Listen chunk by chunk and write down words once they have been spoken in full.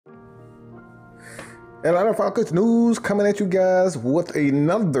Atlanta Falcons news coming at you guys with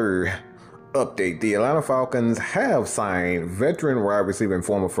another update. The Atlanta Falcons have signed veteran wide receiver and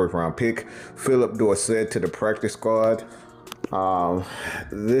former first-round pick Philip Dorsett to the practice squad.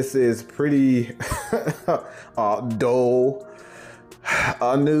 This is pretty dull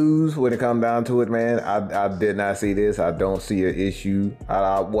news when it comes down to it, man. I did not see this. I don't see an issue.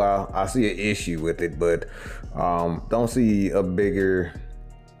 I see an issue with it, but don't see a bigger.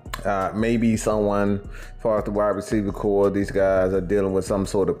 Maybe someone, as far as the wide receiver core, these guys are dealing with some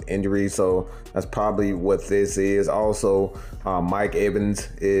sort of injury, so that's probably what this is. Also, Mike Evans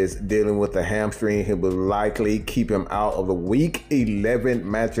is dealing with a hamstring. He will likely keep him out of the Week 11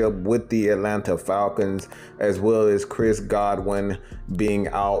 matchup with the Atlanta Falcons, as well as Chris Godwin being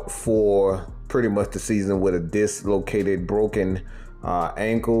out for pretty much the season with a dislocated, broken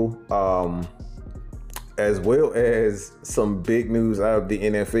ankle. As well as some big news out of the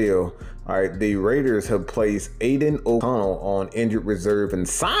NFL. All right, the Raiders have placed Aiden O'Connell on injured reserve and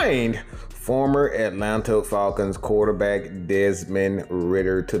signed former Atlanta Falcons quarterback Desmond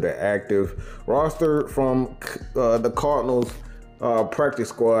Ridder to the active roster from the Cardinals practice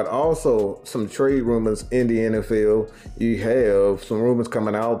squad. Also, some trade rumors in the NFL. You have some rumors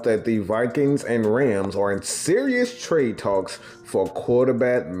coming out that the Vikings and Rams are in serious trade talks for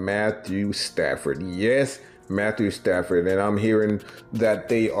quarterback Matthew Stafford. Yes, Matthew Stafford. And I'm hearing that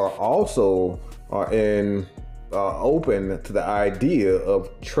they are also open to the idea of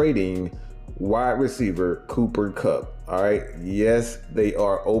trading wide receiver Cooper Kupp. All right. Yes, they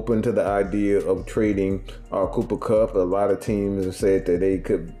are open to the idea of trading Cooper Kupp. A lot of teams have said that they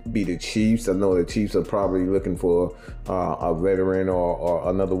could be the Chiefs. I know the Chiefs are probably looking for a veteran or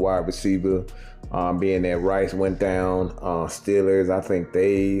another wide receiver. Being that Rice went down, Steelers, I think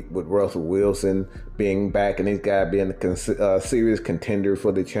they, with Russell Wilson being back and this guy being a serious contender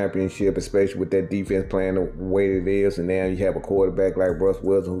for the championship, especially with that defense playing the way it is, and now you have a quarterback like Russell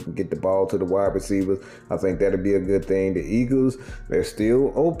Wilson who can get the ball to the wide receivers. I think that'll be a good thing. The Eagles, they're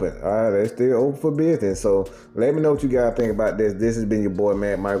still open. They're still open for business. So let me know what you guys think about this. This has been your boy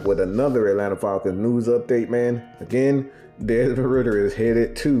Matt Mike with another Atlanta Falcons news update, man. Again, Desmond Ridder is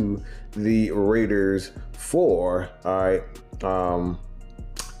headed to the Raiders for Aiden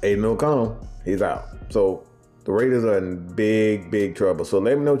O'Connell. He's out. So the Raiders are in big trouble. So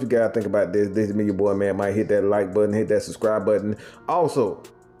let me know what you guys think about this. This is me, your boy man. Might hit that like button, hit that subscribe button. Also,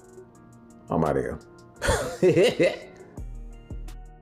 I'm out of here.